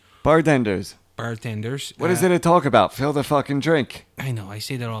 bartenders. Bartenders, what is it to talk about? Fill the fucking drink. I know, I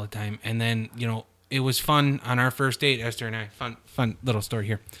say that all the time. And then, it was fun on our first date, Esther and I. Fun little story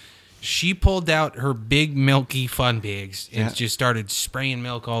here. She pulled out her big milky fun bags and Yeah. just started spraying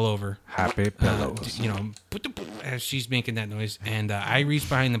milk all over. Happy pillows. As she's making that noise. And I reached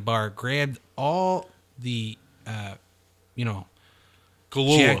behind the bar, grabbed all the, Kahlua.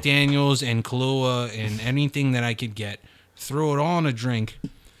 Jack Daniels and Kahlua and anything that I could get, threw it all in a drink,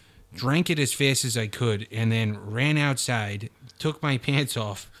 drank it as fast as I could, and then ran outside, took my pants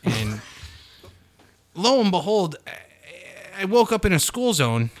off, and lo and behold, I woke up in a school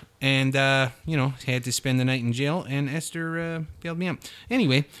zone and, had to spend the night in jail, and Esther bailed me out.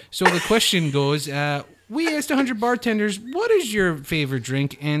 Anyway, so the question goes, we asked 100 bartenders, what is your favorite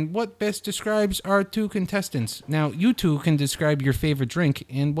drink and what best describes our two contestants? Now, you two can describe your favorite drink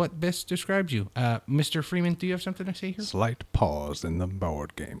and what best describes you. Mr. Freeman, do you have something to say here? Slight pause in the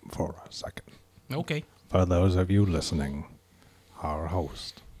board game for a second. Okay. For those of you listening, our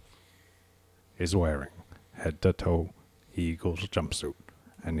host is wearing head-to-toe Eagles jumpsuit,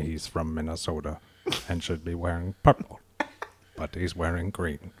 and he's from Minnesota and should be wearing purple, but he's wearing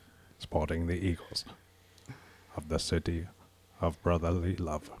green, sporting the Eagles of the city of brotherly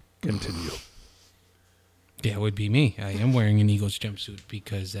love. Continue. That would be me. I am wearing an Eagles jumpsuit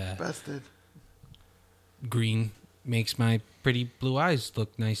because Busted. green makes my pretty blue eyes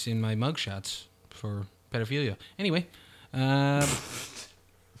look nice in my mugshots for pedophilia. Anyway,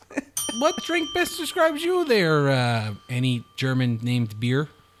 what drink best describes you there? Any German named beer?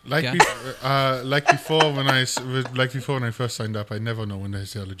 Like, Yeah. like before when I first signed up, I never know when I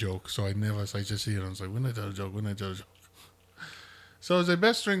tell a joke, so I just see it and I was like, when I tell a joke. So the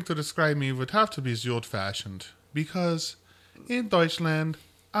best drink to describe me would have to be the old-fashioned, because in Deutschland,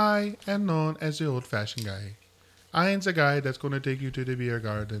 I am known as the old-fashioned guy. I am the guy that's going to take you to the beer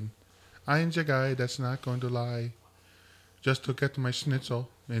garden. I am the guy that's not going to lie just to get my schnitzel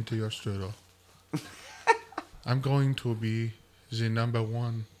into your strudel. I'm going to be the number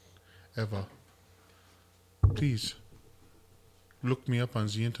one ever. Please look me up on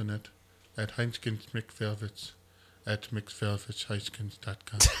the internet at Heinzkens McVelvets at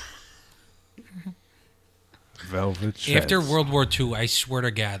McVelvetsheinzkens.com. Velvet sheds. After World War II, I swear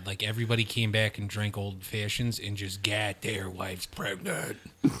to God, like everybody came back and drank old fashions and just got their wives pregnant.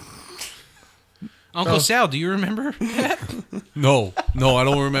 Uncle Sal, do you remember that? No, I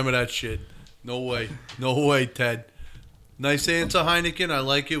don't remember that shit. No way, Ted. Nice answer, Heineken. I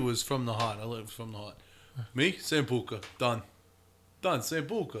like it. Was from the heart. I live from the heart. Me, Sambuca. Done.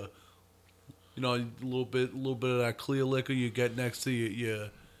 Sambuca. You know, a little bit of that clear liquor you get next to your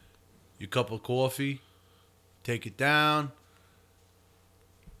cup of coffee. Take it down.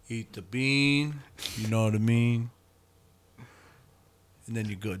 Eat the bean. You know what I mean. And then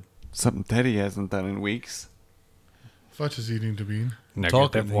you're good. Something Teddy hasn't done in weeks. What is eating the bean?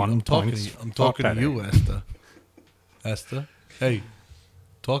 Negative I'm talking to you, Esther. Esther, hey,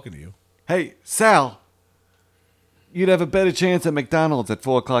 talking to you. Hey, Sal. You'd have a better chance at McDonald's at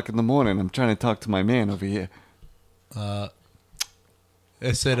 4 o'clock in the morning. I'm trying to talk to my man over here. I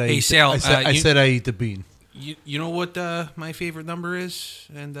said Hey, Sal, I said I eat the bean. You know what my favorite number is?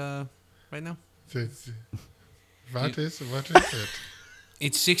 And right now, What is it?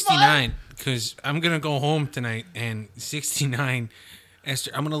 It's 69 because I'm going to go home tonight and 69.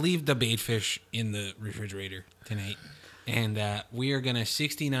 Esther, I'm going to leave the bait fish in the refrigerator tonight. And we are going to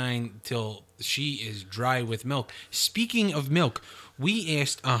 69 till she is dry with milk. Speaking of milk, we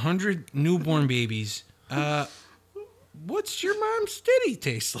asked 100 newborn babies, what's your mom's titty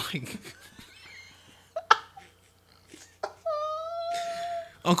taste like?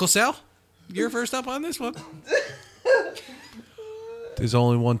 Uncle Sal, you're first up on this one. There's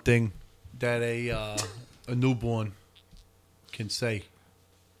only one thing that a newborn can say.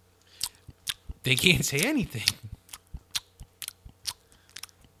 They can't say anything.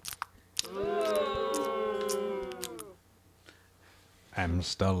 I'm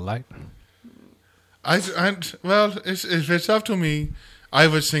still light. Well, if it's up to me, I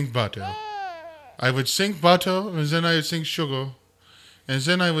would think butter. I would think butter, and then I would think sugar, and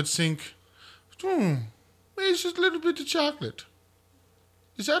then I would think, maybe it's just a little bit of chocolate.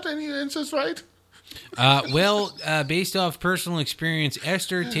 Is that any answers right? Based off personal experience,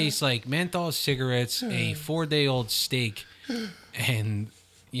 Esther tastes like menthol cigarettes, a 4-day-old steak, and,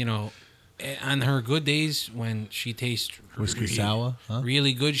 on her good days when she tastes Whiskey sour, huh?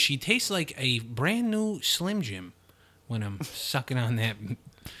 really good, she tastes like a brand new Slim Jim when I'm sucking on that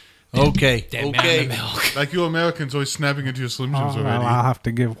Okay. mountain of milk. Like you Americans always snapping into your Slim Jims Well, already. I'll have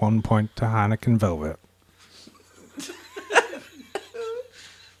to give 1 point to Heineken Velvet.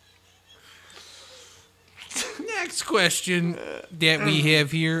 Next question that we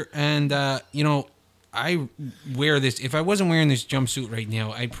have here, and I wear this. If I wasn't wearing this jumpsuit right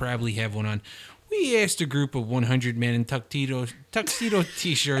now, I'd probably have one on. We asked a group of 100 men in tuxedo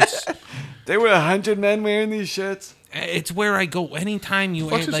t-shirts. There were 100 men wearing these shirts. It's where I go anytime you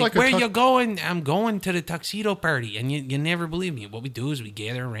What's this like like a where tux- you going? I'm going to the tuxedo party, and you never believe me. What we do is we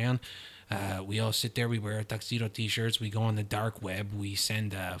gather around. We all sit there. We wear our tuxedo T-shirts. We go on the dark web. We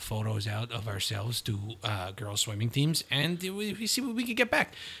send photos out of ourselves to girls' swimming teams, and we see what we can get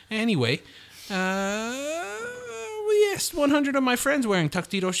back. Anyway, we asked 100 of my friends wearing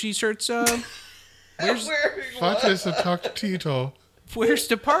tuxedo T-shirts. What is a tuxedo? Where's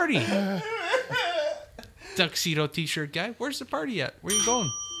the party? Tuxedo T-shirt guy. Where's the party at? Where you going?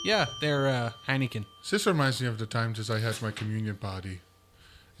 Yeah, they're Heineken. This reminds me of the times as I had my communion party.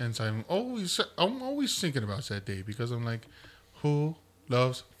 And so I'm always thinking about that day because I'm like, who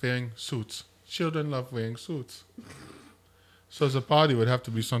loves wearing suits? Children love wearing suits. So the party would have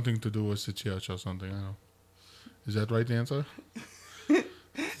to be something to do with the church or something. I don't know. Is that right answer?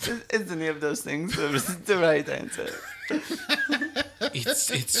 Is any of those things the right answer?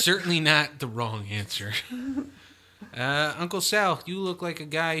 It's certainly not the wrong answer. Uncle Sal, you look like a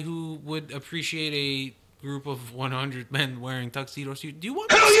guy who would appreciate a group of 100 men wearing tuxedos. Do you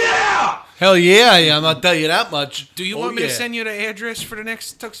want? Hell yeah, I am. I'll tell you that much. Do you want me to send you the address for the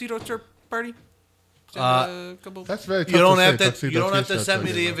next tuxedo party? That's very tough You don't to have say, to. tuxedo You don't have to t-shirts send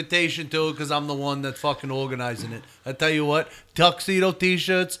me like the that. invitation to it because I'm the one that's fucking organizing it. I tell you what, tuxedo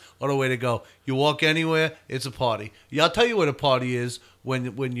T-shirts are the way to go. You walk anywhere, it's a party. Yeah, I'll tell you what a party is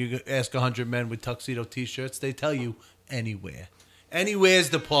when you ask 100 men with tuxedo T-shirts. They tell you anywhere. Anywhere's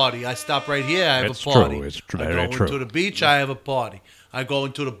the party. I stop right here. I have It's a party. true. It's I very go true. into the beach. I have a party. I go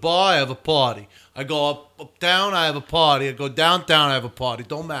into the bar. I have a party. I go uptown. I have a party. I go downtown. I have a party.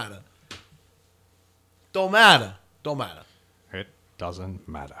 Don't matter. Don't matter. Don't matter. It doesn't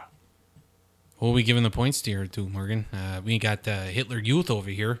matter. What are we giving the points to here to, Morgan? We got Hitler Youth over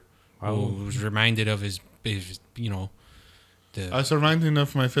here, who was reminded of his I was reminded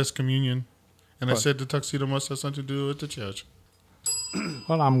of my first communion. And I said the tuxedo must have something to do with the church.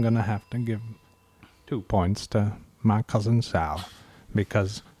 Well, I'm going to have to give 2 points to my cousin Sal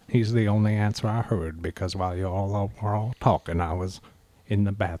because he's the only answer I heard because while you all were all talking, I was in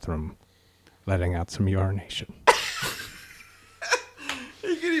the bathroom letting out some urination.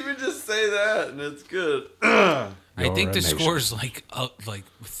 You can even just say that, and it's good. I think the Urination. score's like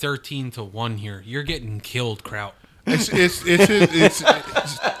 13-1 here. You're getting killed, Kraut. It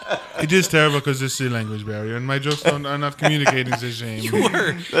is terrible because there's the language barrier, and my jokes are not communicating the same. You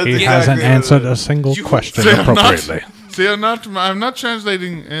were. He hasn't answered a single question They are appropriately. I'm not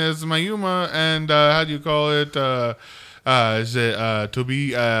translating as my humor and how do you call it? To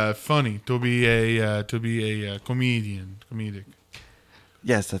be funny, to be a comedic.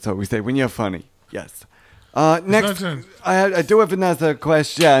 Yes, that's what we say when you're funny. Yes. not Next, sense. I do have another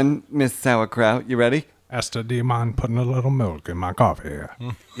question, Miss Sauerkraut. You ready? Esther, do you mind putting a little milk in my coffee here?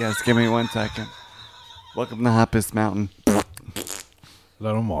 Yes, give me 1 second. Welcome to Hoppus Mountain. A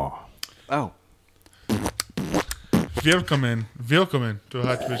little more. Oh, Willkommen to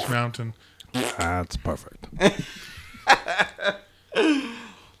Hot Witch Mountain. That's perfect.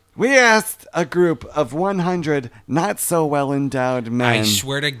 We asked a group of 100 not so well endowed men. I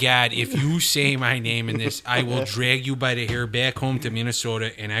swear to God, if you say my name in this, I will drag you by the hair back home to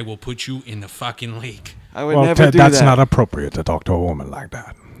Minnesota, and I will put you in the fucking lake. I would Well, never Ted, do that's that. not appropriate to talk to a woman like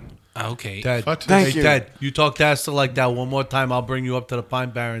that. Okay. Ted, What? Thank hey, you. Ted, you talk to Esther like that one more time, I'll bring you up to the Pine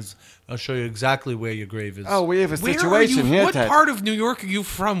Barrens. I'll show you exactly where your grave is. Oh, we have a Where are situation you? here, What Ted. part of New York are you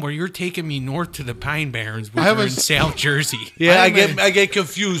from? Where you're taking me north to the Pine Barrens, which I are in was- South Jersey? yeah, I'm I get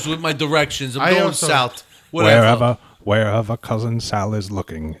confused with my directions. I'm I going also- south. Whatever. Wherever cousin Sal is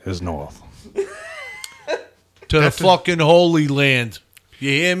looking is north. To the fucking Holy Land. You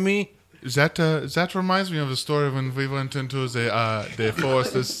hear me? That reminds me of the story when we went into the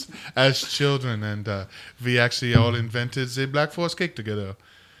forest as children, and we actually all invented the Black Forest cake together.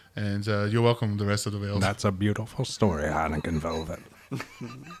 And you're welcome, the rest of the world. That's a beautiful story, Heineken Velvet.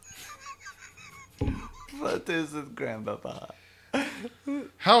 What is it, Grandpapa?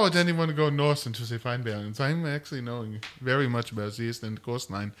 How would anyone go north into the Pine Barrens? I'm actually knowing very much about the eastern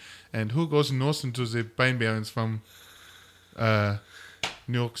coastline, and who goes north into the Pine Barrens from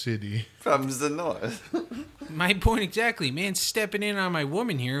New York City? From the north. My point exactly. Man, stepping in on my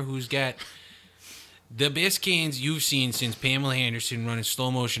woman here who's got the best cans you've seen since Pamela Anderson running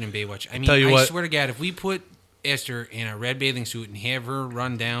slow motion in Baywatch. I mean, Tell you I what. swear to God, if we put Esther in a red bathing suit and have her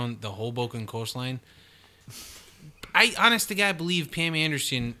run down the Hoboken coastline, I honest to God believe Pam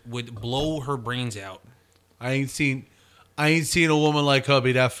Anderson would blow her brains out. I ain't seen a woman like her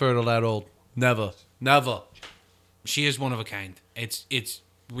be that fertile, that old. Never. She is one of a kind. It's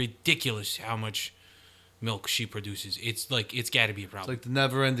ridiculous how much milk she produces. It's like it's got to be a It's problem. like the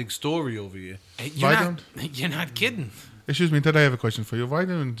never-ending story over here. You're not kidding. Excuse me, Ted, I have a question for you. Why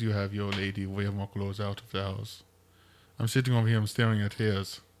don't you have your lady wear more clothes out of the house? I'm sitting over here, I'm staring at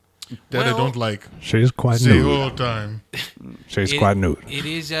hers. That I Well- don't like. She's quite The nude. whole time. She's quite nude. It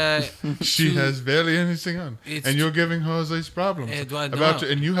is. She has barely anything on. It's And you're giving her these problems. Edward, about no.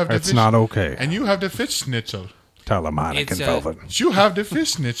 and you have the It's fish, not okay. And you have the fish schnitzel. Tell him Heineken It's, Velvet. You have the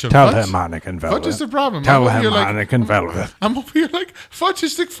fish schnitzel. Tell What? him Heineken Velvet. What is the problem? Tell I'm over him here like- Heineken Velvet. I'm over here like,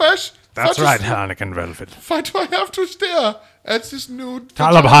 fascistic fish. That's right, Heineken Velvet. Why do I have to stare at this nude?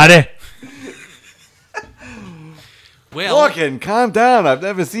 Tell him, Heidi. well, Morgan, calm down. I've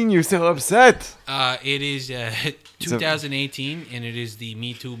never seen you so upset. it is 2018, and it is the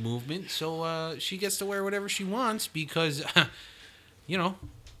Me Too movement. So she gets to wear whatever she wants because,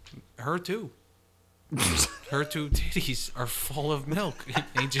 her too. Her two titties are full of milk.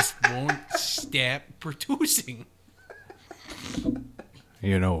 They just won't stop producing.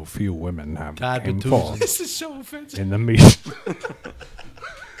 You know, few women have God, came Batusi. forth This is so offensive. in the meat.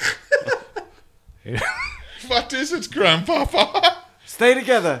 What is it, Grandpapa? Stay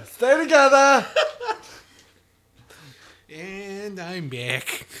together. Stay together. And I'm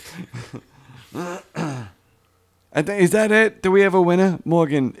back. I think, is that it? Do we have a winner?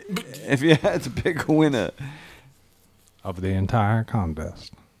 Morgan, if you had to pick a winner. of the entire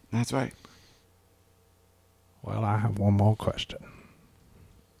contest. That's right. Well, I have one more question.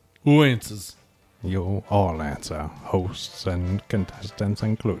 Who answers? You all answer, hosts and contestants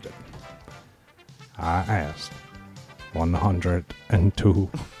included. I asked 102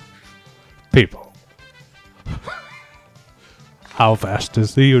 people. How vast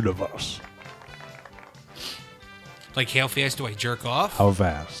is the universe? Like, how fast do I jerk off? How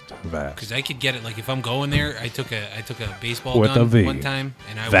vast? Vast. Because I could get it. Like, if I'm going there, I took a baseball With gun a V. one time,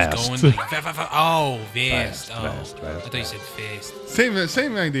 and I Vast. was going like, oh, vast. Vast, Oh, vast, I vast, thought you said fast.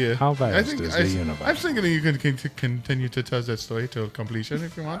 Same idea. How vast is the universe? I'm thinking you can continue to tell that story to completion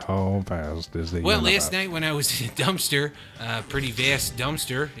if you want. How vast is the Well, universe? last night when I was in a dumpster, pretty vast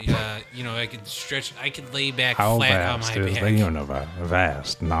dumpster, I could stretch, I could lay back How flat on vast my is back. the universe?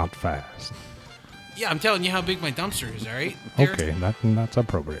 Vast, not fast. Yeah, I'm telling you how big my dumpster is, all right? There. Okay, that's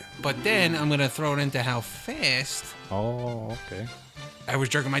appropriate. But then I'm going to throw it into how fast Oh, okay. I was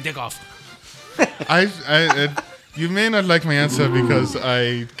jerking my dick off. You may not like my answer because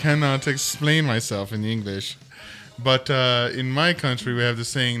I cannot explain myself in English, but in my country we have the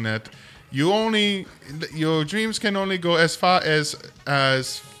saying that your dreams can only go as far as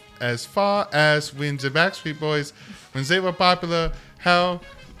far as when the Backstreet Boys, when they were popular, how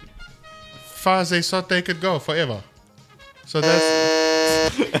far they thought they could go forever. So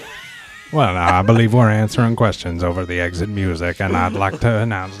that's Well, now, I believe we're answering questions over the exit music, and I'd like to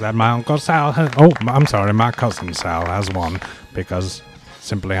announce that my Uncle Sal has... Oh, I'm sorry, my cousin Sal has won, because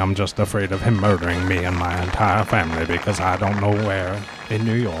simply I'm just afraid of him murdering me and my entire family, because I don't know where in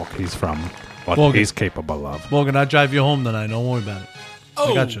New York he's from, what Morgan. he's capable of. Morgan, I'll drive you home tonight. Don't worry about it.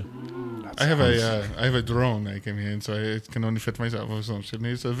 I got you. I have a drone I came here in, so it can only fit myself or something.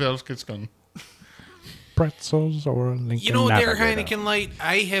 It's a Velskitskan. Pretzels or a Lincoln You know, there, Navigator? Heineken Light,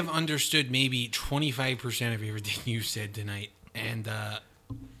 I have understood maybe 25% of everything you said tonight. And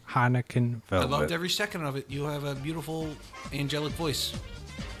Heineken I Velvet. loved every second of it. You have a beautiful, angelic voice.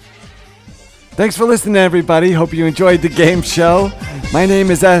 Thanks for listening, everybody. Hope you enjoyed the game show. My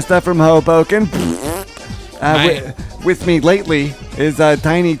name is Asta from Hoboken. With me lately is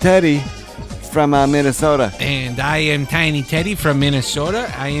Tiny Teddy from Minnesota. And I am Tiny Teddy from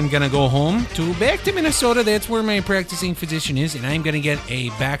Minnesota. I am going to go home back to Minnesota. That's where my practicing physician is. And I'm going to get a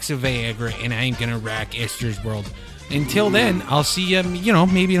box of Viagra. And I'm going to rock Esther's World. Until then, I'll see you,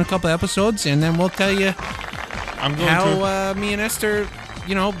 maybe in a couple episodes. And then we'll tell you how me and Esther,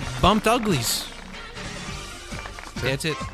 bumped uglies. That's it.